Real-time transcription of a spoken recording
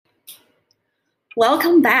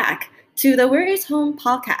Welcome back to the Where is Home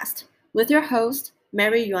podcast with your host,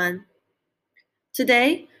 Mary Yuan.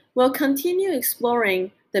 Today, we'll continue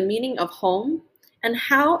exploring the meaning of home and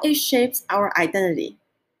how it shapes our identity.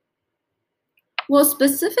 We'll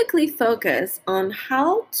specifically focus on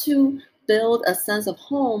how to build a sense of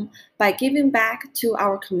home by giving back to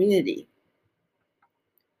our community.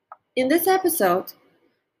 In this episode,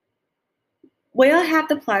 we'll have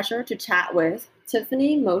the pleasure to chat with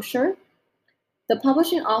Tiffany Mosher, the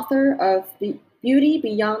publishing author of Beauty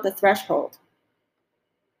Beyond the Threshold.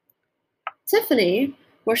 Tiffany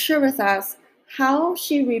will share with us how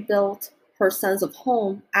she rebuilt her sense of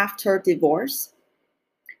home after divorce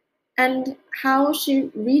and how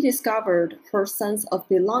she rediscovered her sense of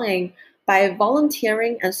belonging by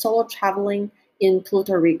volunteering and solo traveling in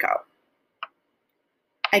Puerto Rico.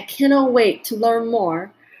 I cannot wait to learn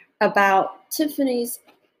more about Tiffany's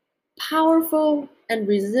powerful and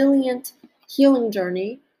resilient healing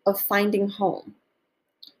journey of finding home.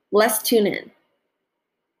 Let's tune in.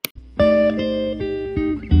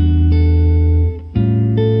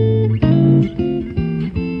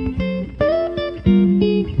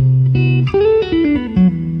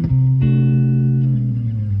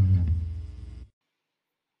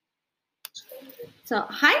 So,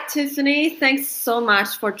 hi, Tiffany. Thanks so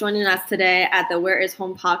much for joining us today at the Where is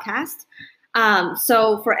Home podcast.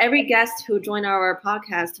 So, for every guest who joined our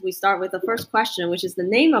podcast, we start with the first question, which is the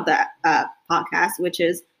name of the podcast, which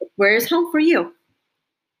is Where is Home for you?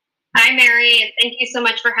 Hi, Mary. Thank you so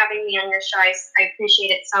much for having me on your show. I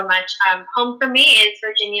appreciate it so much. Home for me is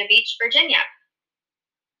Virginia Beach, Virginia.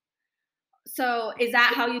 So, is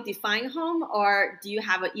that how you define home, or do you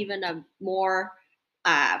have even a more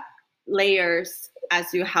layers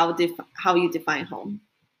as to how you define home?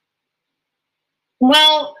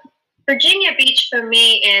 Well, Virginia Beach for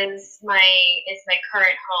me is my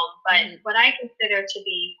current home, but what I consider to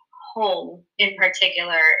be home in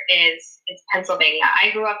particular is Pennsylvania. I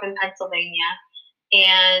grew up in Pennsylvania,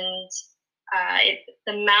 and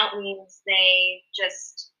the mountains.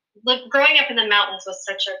 Growing up in the mountains was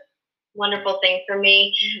such a wonderful thing for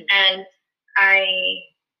me, and I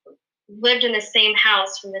lived in the same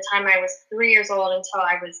house from the time I was 3 years old until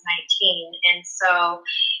I was 19. And so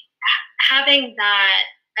having that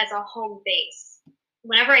as a home base,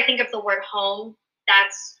 whenever I think of the word home,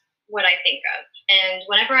 that's what I think of. And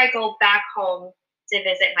whenever I go back home to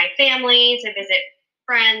visit my family, to visit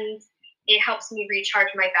friends, it helps me recharge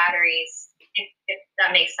my batteries, if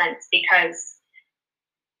that makes sense, because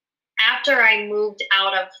after I moved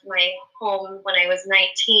out of my home when I was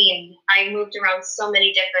 19, I moved around so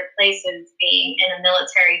many different places, being in a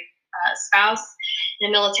military spouse, in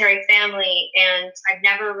a military family, and I've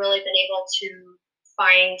never really been able to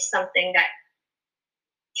find something that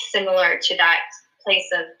similar to that place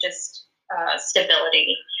of just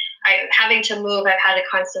stability. Having to move, I've had to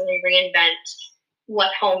constantly reinvent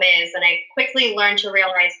what home is, and I quickly learned to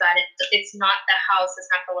realize that it's not the house, it's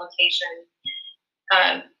not the location.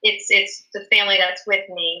 It's the family that's with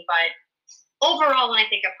me, but overall, when I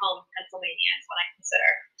think of home, Pennsylvania is what I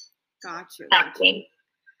consider.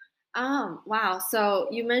 Gotcha. Wow. So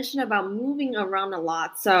you mentioned about moving around a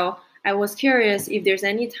lot. So I was curious if there's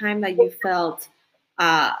any time that you felt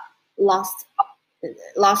lost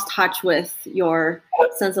touch with your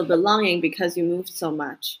sense of belonging because you moved so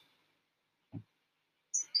much.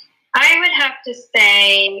 I would have to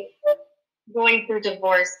say going through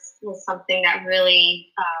divorce was something that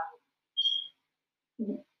really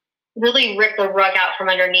ripped the rug out from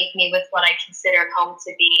underneath me with what I considered home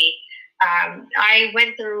to be. I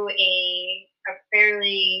went through a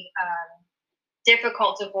fairly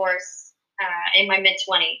difficult divorce in my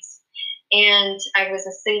mid-20s. And I was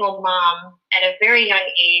a single mom at a very young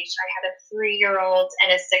age. I had a 3-year-old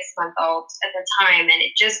and a 6-month-old at the time, and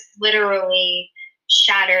it just literally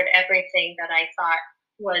shattered everything that I thought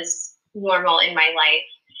was normal in my life.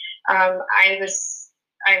 I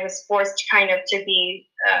was forced kind of to be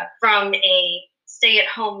from a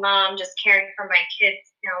stay-at-home mom, just caring for my kids,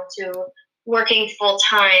 to working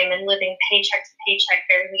full-time and living paycheck to paycheck,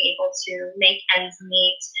 barely able to make ends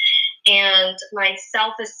meet. And my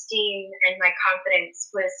self-esteem and my confidence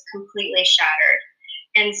was completely shattered.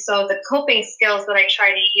 And so the coping skills that I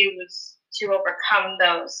try to use to overcome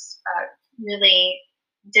those really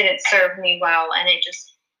didn't serve me well, and it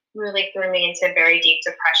just really threw me into very deep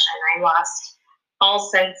depression. I lost all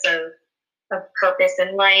sense of purpose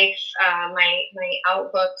in life. My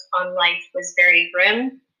outlook on life was very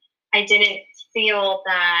grim. I didn't feel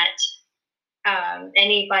that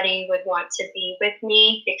anybody would want to be with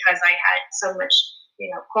me because I had so much,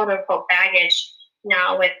 quote unquote baggage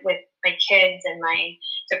now with my kids and my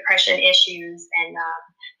depression issues, and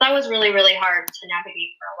that was really, really hard to navigate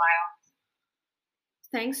for a while.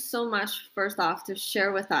 Thanks so much, first off, to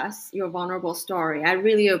share with us your vulnerable story. I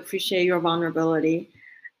really appreciate your vulnerability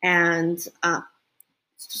and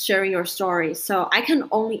sharing your story. So I can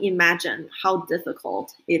only imagine how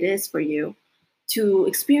difficult it is for you to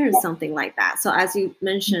experience something like that. So as you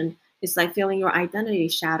mentioned, it's like feeling your identity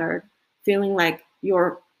shattered, feeling like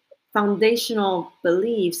your foundational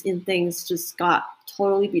beliefs in things just got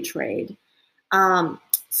totally betrayed.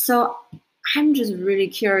 So I'm just really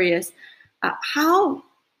curious, how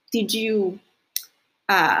did you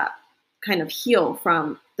kind of heal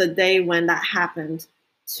from the day when that happened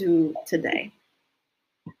to today?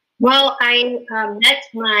 Well, I met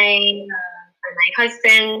my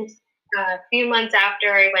husband a few months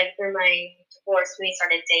after I went through my divorce. We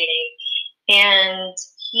started dating, and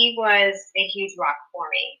he was a huge rock for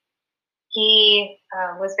me. He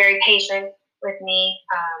was very patient with me,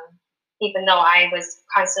 even though I was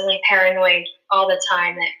constantly paranoid all the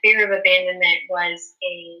time. That fear of abandonment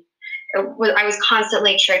I was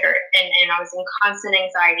constantly triggered, and I was in constant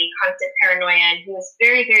anxiety, constant paranoia, and he was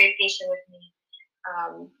very, very patient with me.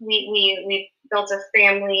 We built a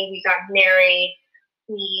family, we got married,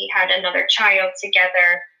 we had another child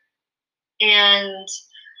together, and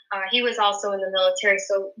he was also in the military,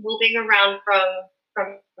 so moving around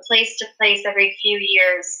from place to place every few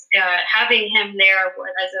years, having him there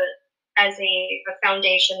as a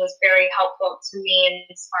foundation was very helpful to me,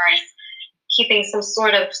 as far as keeping some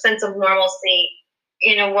sort of sense of normalcy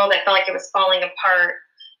in a world that felt like it was falling apart,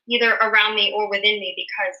 either around me or within me,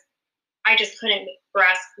 because I just couldn't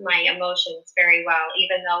grasp my emotions very well,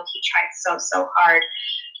 even though he tried so hard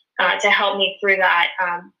to help me through that.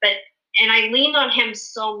 And I leaned on him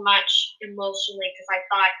so much emotionally because I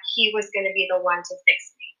thought he was going to be the one to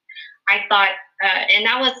fix me. I thought, and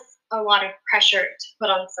that was a lot of pressure to put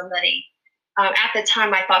on somebody. At the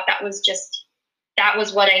time, I thought that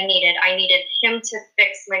was what I needed. I needed him to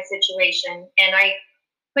fix my situation. And I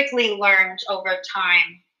quickly learned over time,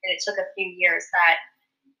 and it took a few years, that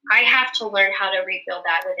I have to learn how to rebuild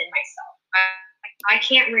that within myself. I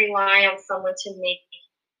can't rely on someone to make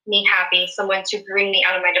me happy, someone to bring me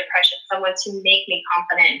out of my depression, someone to make me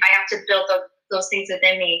confident. I have to build those things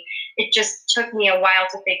within me. It just took me a while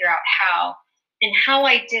to figure out how. And how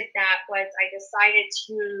I did that was I decided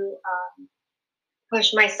to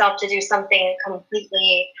push myself to do something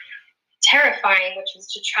completely terrifying, which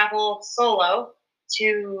was to travel solo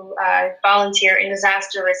to volunteer in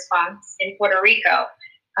disaster response in Puerto Rico.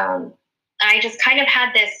 I just kind of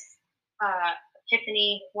had this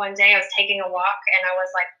epiphany one day. I was taking a walk, and I was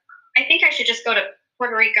like, I think I should just go to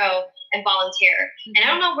Puerto Rico and volunteer. Mm-hmm. And I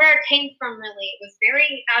don't know where it came from, really. It was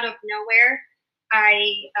very out of nowhere.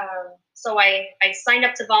 So I signed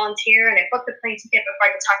up to volunteer, and I booked the plane ticket before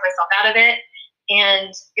I could talk myself out of it.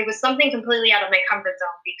 And it was something completely out of my comfort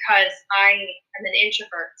zone because I am an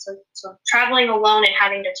introvert. So traveling alone and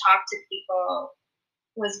having to talk to people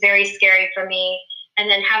was very scary for me. And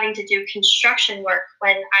then having to do construction work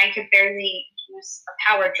when I could barely use a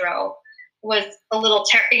power drill was a little,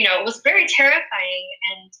 it was very terrifying.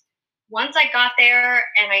 And once I got there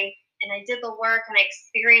and I did the work and I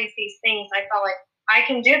experienced these things, I felt like I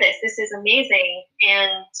can do this. This is amazing.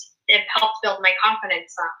 And it helped build my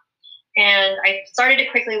confidence up. And I started to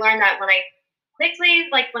quickly learn that when I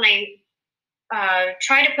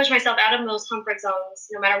try to push myself out of those comfort zones,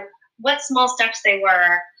 no matter what small steps they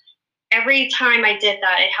were, every time I did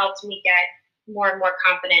that, it helped me get more and more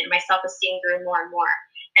confident. My self-esteem grew more and more.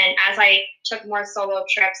 And as I took more solo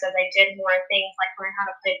trips, as I did more things like learn how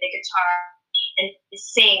to play the guitar and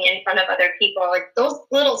sing in front of other people, like those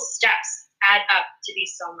little steps add up to be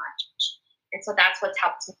so much. And so that's what's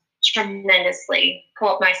helped me tremendously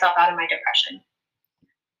pull myself out of my depression.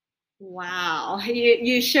 Wow.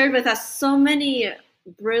 You shared with us so many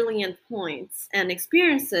brilliant points and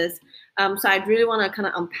experiences. So I really want to kind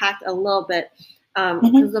of unpack a little bit.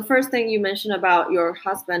 Because the first thing you mentioned about your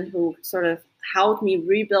husband, who sort of helped me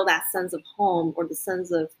rebuild that sense of home or the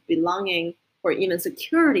sense of belonging or even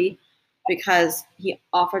security, because he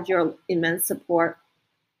offered your immense support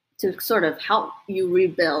to sort of help you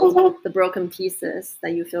rebuild the broken pieces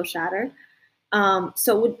that you feel shattered.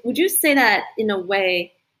 So would you say that in a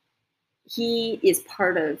way he is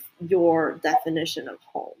part of your definition of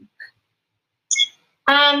home?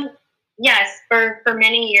 Yes, for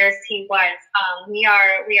many years he was. We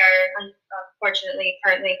are unfortunately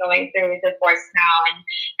currently going through a divorce now,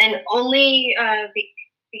 and only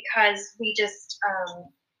because we just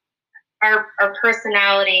our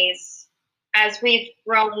personalities, as we've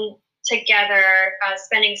grown together,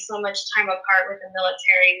 spending so much time apart with the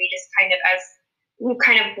military, we just kind of, as we've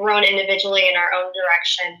kind of grown individually in our own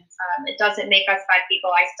directions. It doesn't make us bad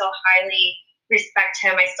people. I still highly respect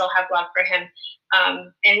him. I still have love for him.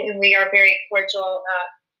 And we are very cordial.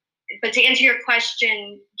 But to answer your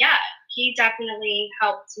question, yeah, he definitely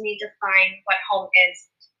helped me define what home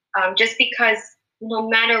is. Just because no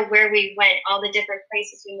matter where we went, all the different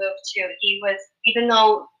places we moved to, he was, even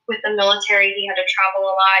though with the military he had to travel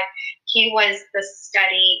a lot, he was the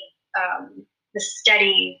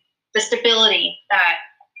stability that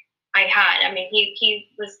I had. I mean, he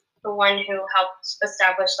was the one who helped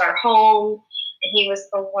establish our home, and he was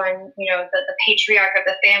the one, the patriarch of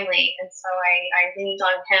the family, and so I leaned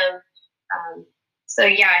on him. So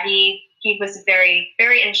yeah, he was very,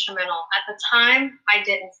 very instrumental. At the time, I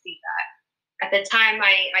didn't see that. At the time,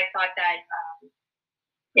 I thought that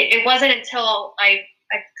it wasn't until I've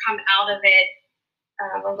come out of it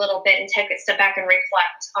a little bit and take a step back and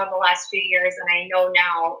reflect on the last few years, and I know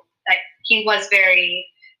now that he was very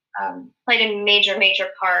played a major, major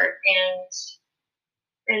part,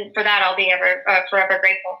 and for that I'll be forever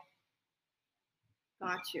grateful.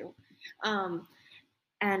 Got you.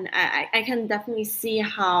 And I can definitely see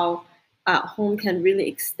how home can really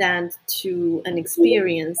extend to an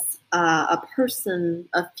experience, a person,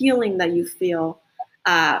 a feeling that you feel,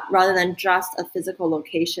 rather than just a physical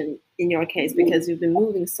location in your case, because you've been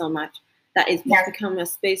moving so much that it's become a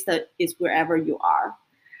space that is wherever you are.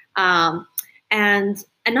 And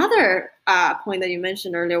another point that you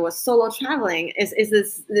mentioned earlier was solo traveling. Is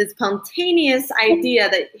this spontaneous idea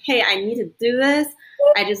that, hey, I need to do this.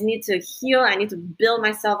 I just need to heal. I need to build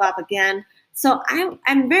myself up again. So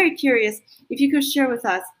I'm very curious if you could share with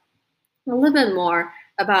us a little bit more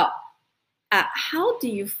about how do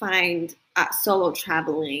you find solo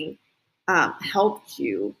traveling helped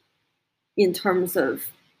you in terms of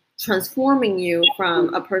transforming you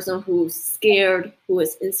from a person who's scared, who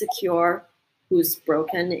is insecure, who's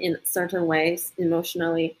broken in certain ways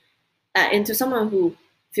emotionally, into someone who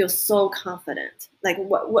feels so confident. Like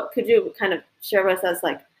what could you kind of share with us,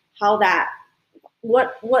 like how that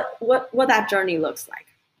what that journey looks like?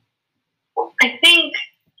 I think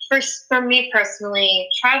for me personally,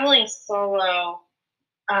 traveling solo,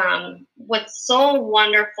 what's so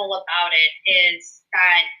wonderful about it is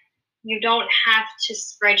that you don't have to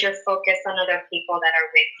spread your focus on other people that are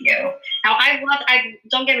with you. Now,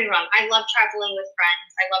 don't get me wrong, I love traveling with friends.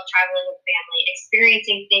 I love traveling with family.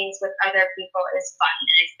 Experiencing things with other people is fun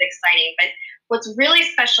and it's exciting. But what's really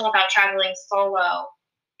special about traveling solo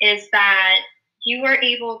is that you are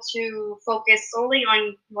able to focus solely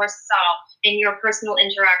on yourself and your personal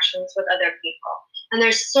interactions with other people. And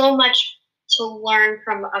there's so much to learn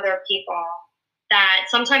from other people that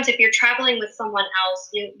sometimes if you're traveling with someone else,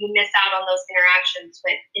 you miss out on those interactions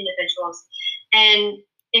with individuals. And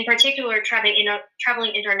in particular, traveling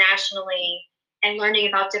internationally and learning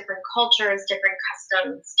about different cultures, different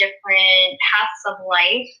customs, different paths of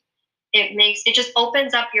life, it just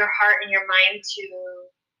opens up your heart and your mind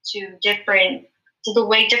to different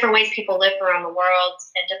ways people live around the world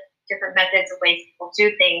and different methods of ways people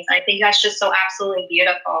do things. I think that's just so absolutely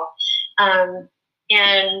beautiful.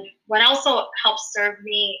 And what also helps serve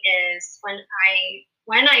me is when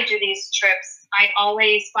I do these trips, I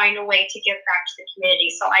always find a way to give back to the community.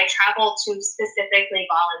 So I travel to specifically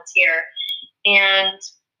volunteer. And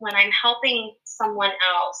when I'm helping someone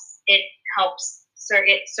else, it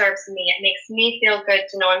serves me. It makes me feel good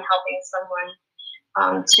to know I'm helping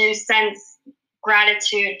someone, to sense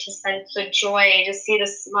gratitude, to sense the joy, to see the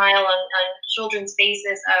smile on children's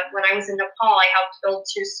faces. When I was in Nepal, I helped build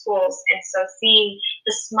 2 schools, and so seeing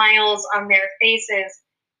the smiles on their faces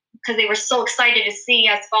because they were so excited to see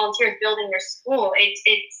us volunteers building their school,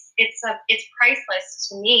 it's priceless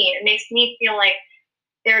to me. It makes me feel like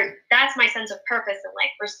that's my sense of purpose in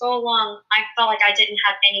life. For so long, I felt like I didn't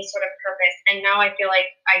have any sort of purpose, and now I feel like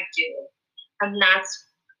I do, and that's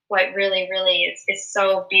what really, really is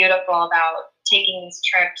so beautiful about taking these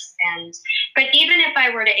trips. But even if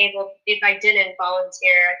I didn't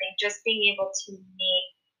volunteer, I think just being able to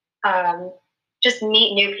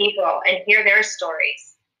meet new people and hear their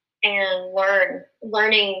stories and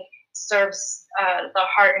learning serves the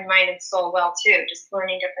heart and mind and soul well too. Just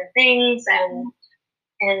learning different things,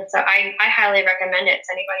 and so I highly recommend it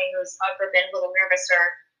to anybody who's ever been a little nervous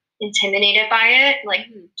or intimidated by it. Like,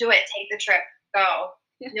 do it, take the trip, go.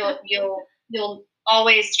 You'll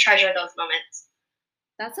always treasure those moments.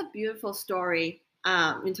 That's a beautiful story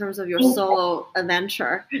in terms of your solo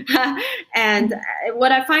adventure. And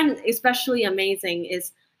what I find especially amazing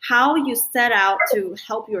is how you set out to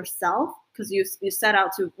help yourself, because you set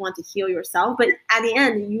out to want to heal yourself, but at the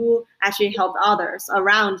end you actually helped others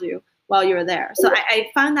around you while you're there. So I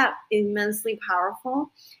find that immensely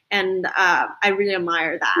powerful, and I really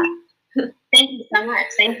admire that. Thank you so much.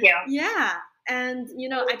 Thank you. Yeah. And, you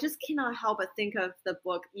know, I just cannot help but think of the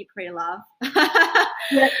book Eat, Pray, Love.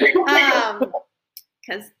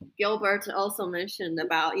 Because Gilbert also mentioned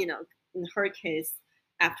about, you know, in her case,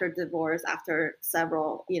 after divorce, after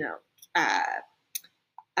several, you know,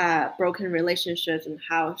 broken relationships, and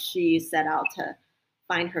how she set out to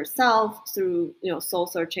find herself through, you know, soul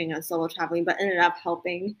searching and solo traveling, but ended up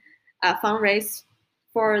helping fundraise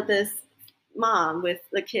for this mom with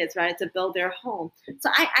the kids, right, to build their home. So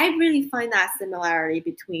I really find that similarity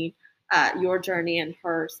between your journey and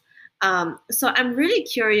hers. So I'm really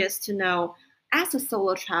curious to know, as a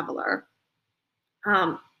solo traveler,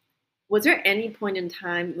 was there any point in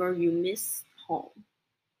time where you miss home?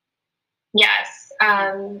 Yes.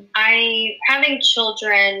 Having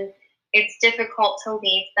children, it's difficult to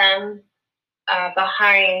leave them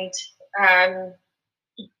behind. And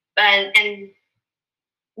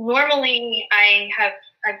normally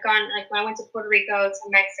I've gone, like when I went to Puerto Rico, to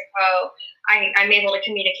Mexico, I'm able to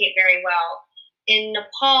communicate very well. In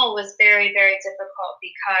Nepal was very, very difficult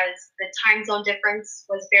because the time zone difference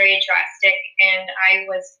was very drastic, and I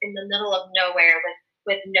was in the middle of nowhere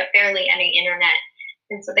with barely any internet.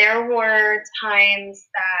 And so there were times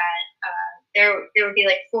that there would be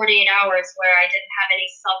like 48 hours where I didn't have any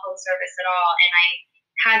cell phone service at all, and I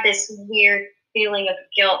had this weird feeling of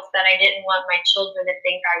guilt that I didn't want my children to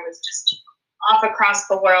think I was just off across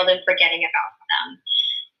the world and forgetting about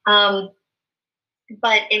them.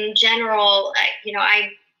 But in general, you know,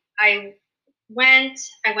 I went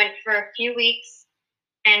for a few weeks,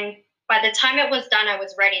 and by the time it was done, I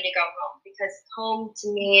was ready to go home, because home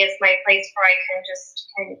to me is my place where I can just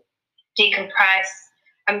kind of decompress.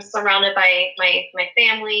 I'm surrounded by my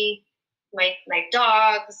family, my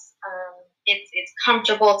dogs. It's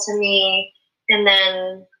comfortable to me, and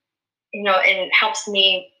then, you know, it helps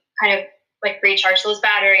me kind of like recharge those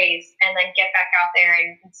batteries, and then get back out there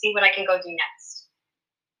and see what I can go do next.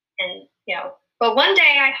 And, you know, but one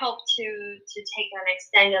day I hope to take an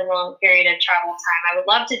extended long period of travel time. I would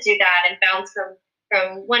love to do that and bounce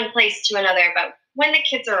from one place to another. But when the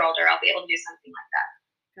kids are older, I'll be able to do something like that.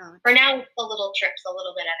 Gotcha. For now, the little trips, a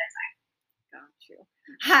little bit at a time. Got you.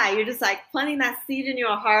 Hi, you're just like planting that seed in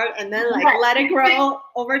your heart, and then like let it grow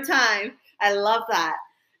over time. I love that.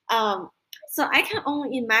 So I can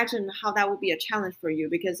only imagine how that would be a challenge for you,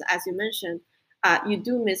 because as you mentioned, you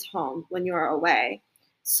do miss home when you're away.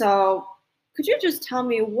 So could you just tell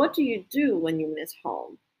me, what do you do when you miss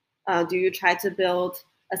home? Do you try to build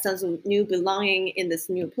a sense of new belonging in this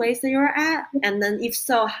new place that you're at? And then if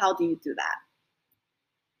so, how do you do that?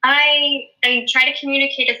 I try to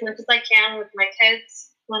communicate as much as I can with my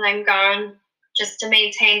kids when I'm gone, just to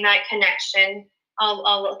maintain that connection.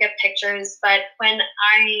 I'll look at pictures, but when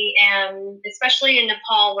I am, especially in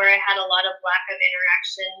Nepal, where I had a lot of lack of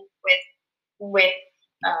interaction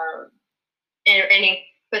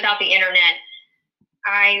without the internet,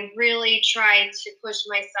 I really tried to push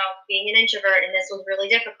myself, being an introvert, and this was really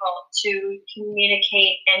difficult, to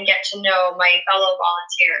communicate and get to know my fellow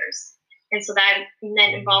volunteers. And so that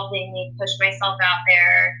meant involving me push myself out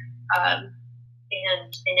there, and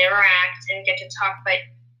interact and get to talk, but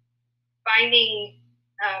finding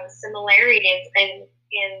similarities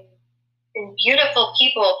in beautiful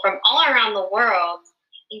people from all around the world,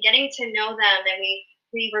 and getting to know them. And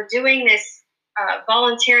we were doing this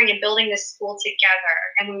volunteering and building this school together,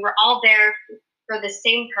 and we were all there for the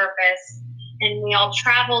same purpose, and we all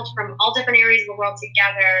traveled from all different areas of the world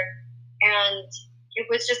together, and it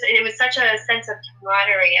was such a sense of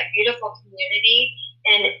camaraderie, a beautiful community,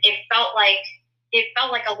 and it felt like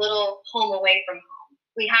a little home away from home.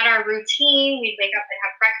 We had our routine. We'd wake up and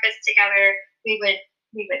have breakfast together. We would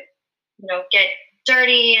you know, get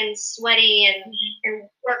dirty and sweaty and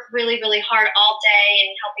work really, really hard all day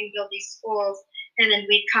and helping build these schools. And then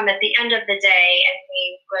we'd come at the end of the day, and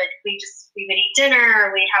we would eat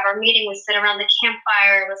dinner, we'd have our meeting, we'd sit around the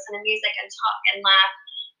campfire, listen to music and talk and laugh.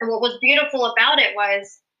 And what was beautiful about it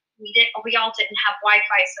was we all didn't have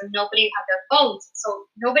Wi-Fi, so nobody had their phones. So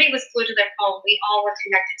nobody was glued to their phone. We all were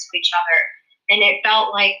connected to each other. And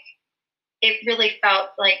it really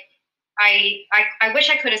felt like I wish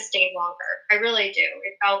I could have stayed longer. I really do.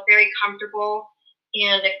 It felt very comfortable,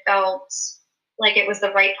 and it felt like it was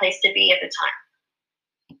the right place to be at the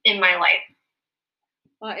time in my life.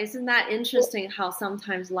 Well, isn't that interesting how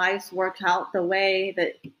sometimes lives work out the way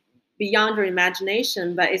that beyond your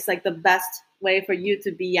imagination, but it's like the best way for you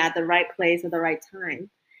to be at the right place at the right time.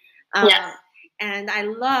 Yes. And I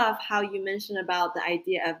love how you mentioned about the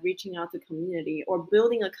idea of reaching out to community or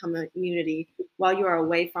building a community while you are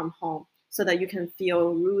away from home so that you can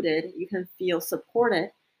feel rooted, you can feel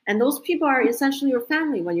supported. And those people are essentially your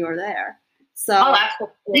family when you're there. So, Oh,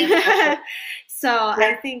 absolutely. so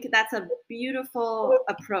I think that's a beautiful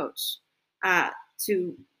approach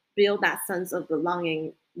to build that sense of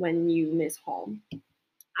belonging when you miss home.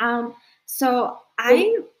 So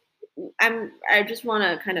I just want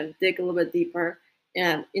to kind of dig a little bit deeper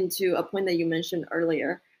into a point that you mentioned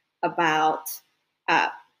earlier about uh,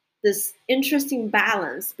 this interesting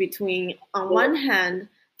balance between, on one hand,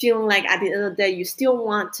 feeling like at the end of the day you still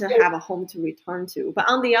want to have a home to return to, but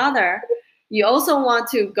on the other, you also want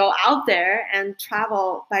to go out there and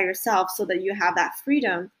travel by yourself so that you have that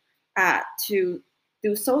freedom to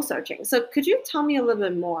do soul searching. So could you tell me a little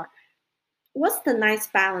bit more? What's the nice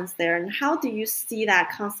balance there, and how do you see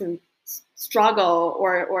that constant struggle,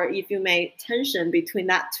 or if you may, tension between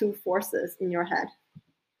that two forces in your head?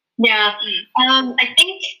 Yeah, I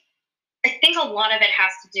think a lot of it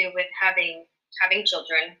has to do with having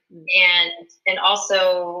children, and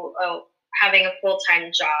also having a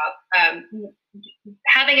full-time job.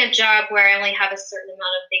 Having a job where I only have a certain amount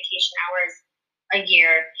of vacation hours a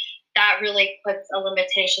year, that really puts a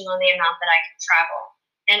limitation on the amount that I can travel,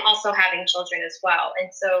 and also having children as well.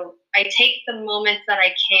 And so I take the moments that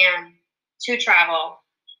I can to travel,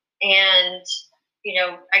 and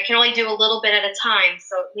I can only do a little bit at a time,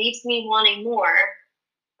 so it leaves me wanting more.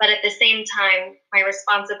 But at the same time, my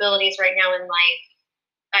responsibilities right now in life,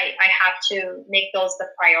 I have to make those the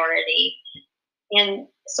priority. And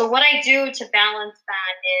so what I do to balance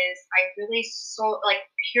that is I really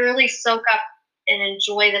purely soak up and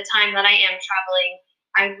enjoy the time that I am traveling.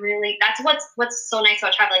 That's what's so nice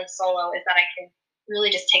about traveling solo, is that I can really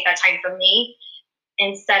just take that time for me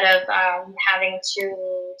instead of having to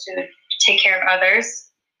take care of others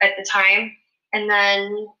at the time. And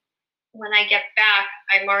then when I get back,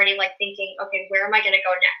 I'm already thinking, okay, where am I going to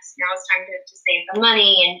go next? Now it's time to save the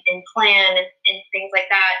money and plan and things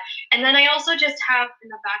like that. And then I also just have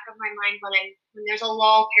in the back of my mind when there's a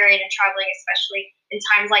lull period in traveling, especially in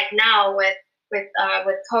times like now with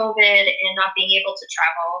COVID and not being able to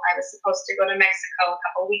travel. I was supposed to go to Mexico a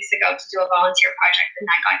couple of weeks ago to do a volunteer project, and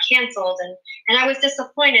that got canceled. And I was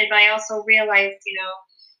disappointed, but I also realized,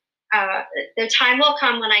 the time will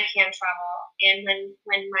come when I can travel, and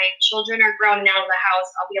when my children are grown and out of the house,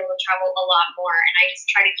 I'll be able to travel a lot more. And I just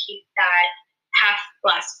try to keep that half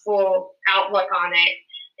glass full outlook on it,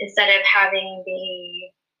 instead of having the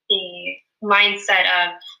mindset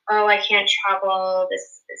of, oh, I can't travel,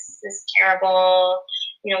 this is terrible,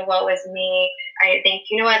 woe is me. I think,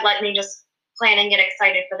 you know what, let me just plan and get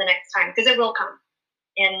excited for the next time, because it will come.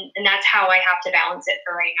 And that's how I have to balance it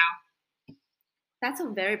for right now. That's a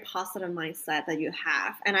very positive mindset that you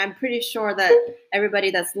have. And I'm pretty sure that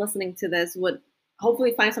everybody that's listening to this would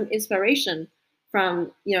hopefully find some inspiration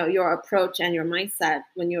from your approach and your mindset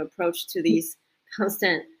when you approach to these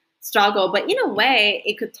constant struggle. But in a way,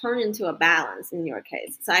 it could turn into a balance in your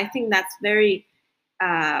case. So I think that's very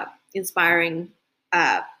inspiring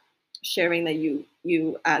sharing that you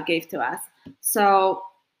gave to us. So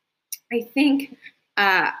I think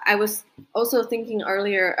I was also thinking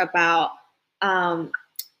earlier about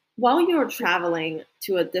while you're traveling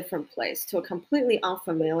to a different place, to a completely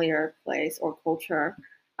unfamiliar place or culture,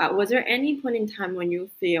 was there any point in time when you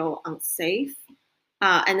feel unsafe?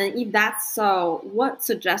 And then if that's so, what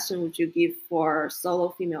suggestion would you give for solo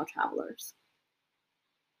female travelers?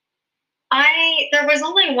 There was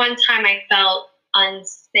only one time I felt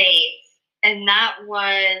unsafe, and that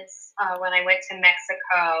was when I went to Mexico,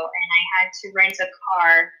 and I had to rent a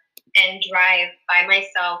car and drive by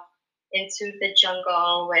myself into the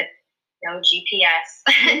jungle with no GPS.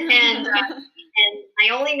 and I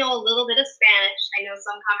only know a little bit of Spanish. I know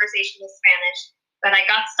some conversation with Spanish, but I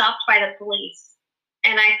got stopped by the police,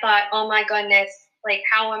 and I thought, oh my goodness, I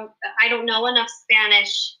don't know enough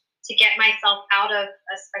Spanish to get myself out of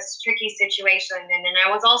a tricky situation. And then I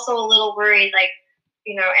was also a little worried,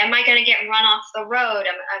 am I going to get run off the road?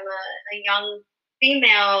 I'm a young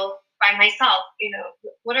female by myself.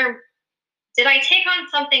 Did I take on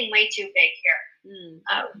something way too big here?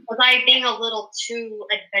 Was I being a little too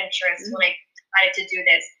adventurous when I decided to do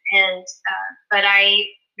this? And but I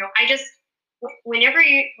just,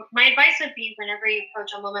 my advice would be, whenever you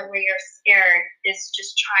approach a moment where you're scared, is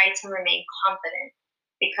just try to remain confident.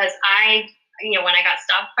 Because when I got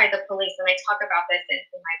stopped by the police, and I talk about this in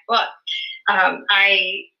my book,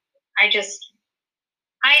 I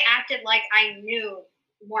acted like I knew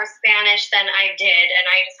more Spanish than I did, and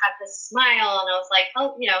I just had this smile, and I was like,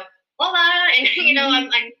 oh, hola, and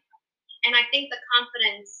And I think the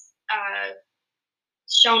confidence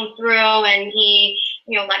shone through, and he,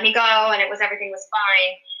 let me go, and everything was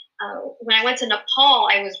fine. When I went to Nepal,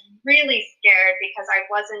 I was really scared because it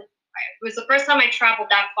was the first time I traveled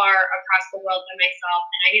that far across the world by myself,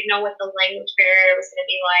 and I didn't know what the language barrier was going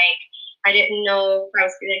to be like. I didn't know if I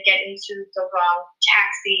was going to get into the wrong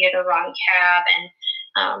taxi or the wrong cab.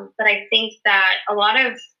 But I think that a lot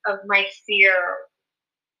of my fear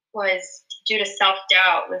was due to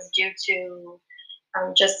self-doubt, was due to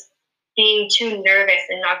just being too nervous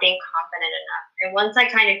and not being confident enough. And once I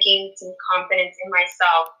kind of gained some confidence in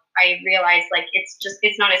myself, I realized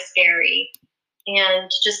it's not as scary.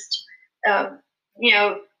 And just,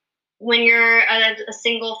 when you're a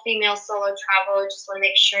single female solo traveler, just want to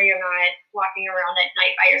make sure you're not walking around at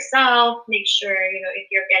night by yourself. Make sure, if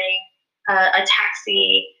you're getting a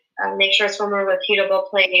taxi, make sure it's from a reputable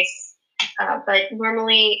place. But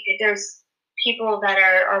normally there's people that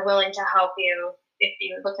are willing to help you if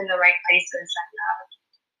you look in the right places.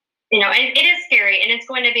 And it is scary, and it's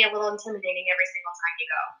going to be a little intimidating every single time you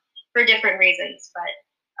go for different reasons,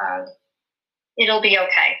 but it'll be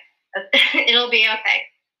okay. It'll be okay.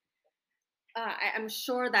 I'm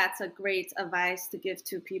sure that's a great advice to give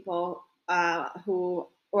to people who,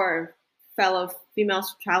 or fellow female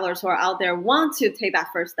travelers who are out there, want to take that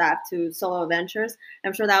first step to solo adventures.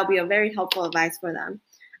 I'm sure that will be a very helpful advice for them.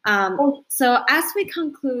 So as we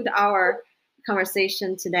conclude our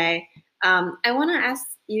conversation today, I want to ask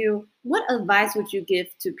you, what advice would you give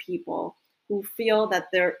to people who feel that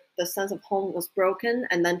the sense of home was broken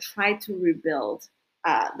and then try to rebuild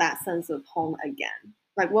that sense of home again?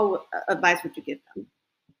 Like, what advice would you give them?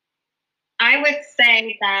 I would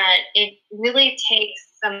say that it really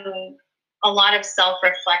takes a lot of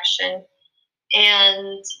self-reflection.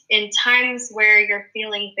 And in times where you're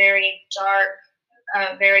feeling very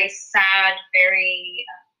dark, very sad,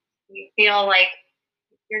 you feel like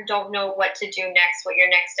you don't know what to do next, what your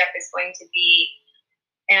next step is going to be,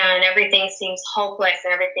 and everything seems hopeless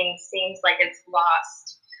and everything seems like it's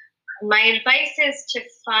lost. My advice is to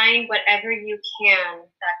find whatever you can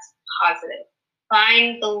that's positive.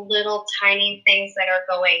 Find the little tiny things that are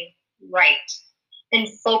going right and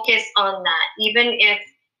focus on that. Even if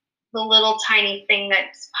the little tiny thing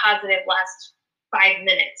that's positive lasts 5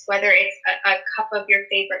 minutes, whether it's a cup of your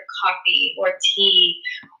favorite coffee or tea,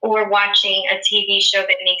 or watching a TV show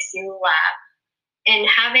that makes you laugh,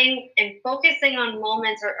 and focusing on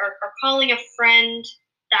moments, or calling a friend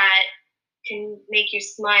that can make you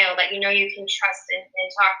smile, that you can trust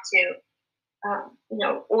and talk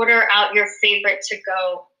to. Order out your favorite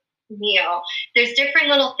to-go meal. There's different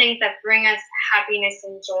little things that bring us happiness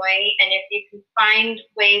and joy, and if you can find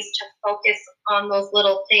ways to focus on those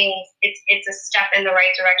little things, it's a step in the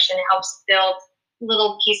right direction. It helps build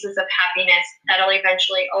little pieces of happiness that'll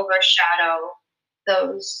eventually overshadow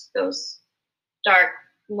those dark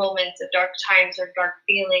moments of dark times or dark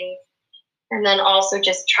feelings. And then also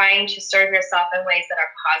just trying to serve yourself in ways that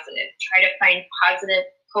are positive. Try to find positive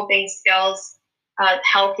coping skills,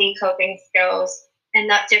 healthy coping skills, and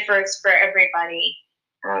that differs for everybody.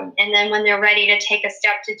 And then when they're ready to take a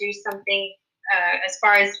step to do something, as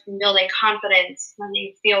far as building confidence, when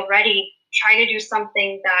you feel ready, try to do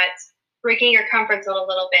something that's breaking your comfort zone a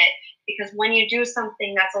little bit. Because when you do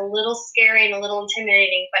something that's a little scary and a little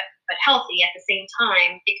intimidating, but healthy at the same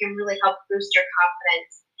time, it can really help boost your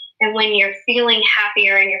confidence. And when you're feeling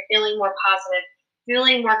happier and you're feeling more positive,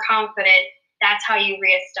 feeling more confident, that's how you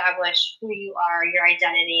reestablish who you are, your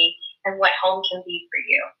identity, and what home can be for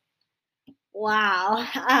you. Wow.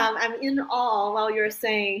 I'm in awe while you're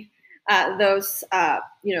saying those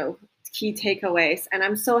key takeaways. And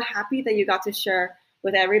I'm so happy that you got to share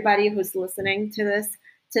with everybody who's listening to this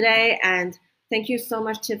today. And thank you so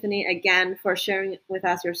much, Tiffany, again, for sharing with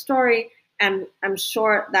us your story. And I'm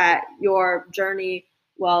sure that your journey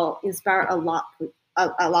will inspire a lot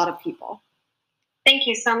of people. Thank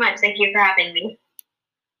you so much. Thank you for having me.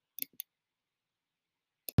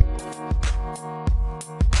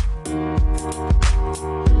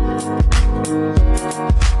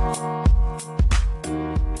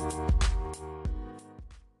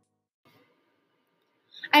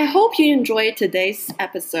 I hope you enjoyed today's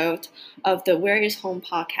episode of the Where is Home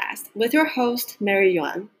podcast with your host, Mary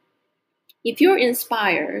Yuan. If you're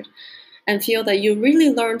inspired and feel that you really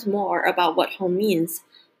learned more about what home means,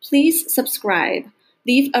 please subscribe,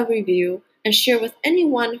 leave a review, and share with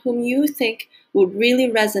anyone whom you think would really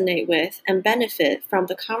resonate with and benefit from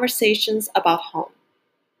the conversations about home.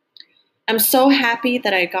 I'm so happy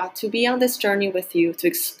that I got to be on this journey with you to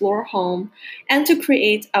explore home and to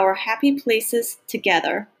create our happy places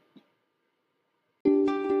together.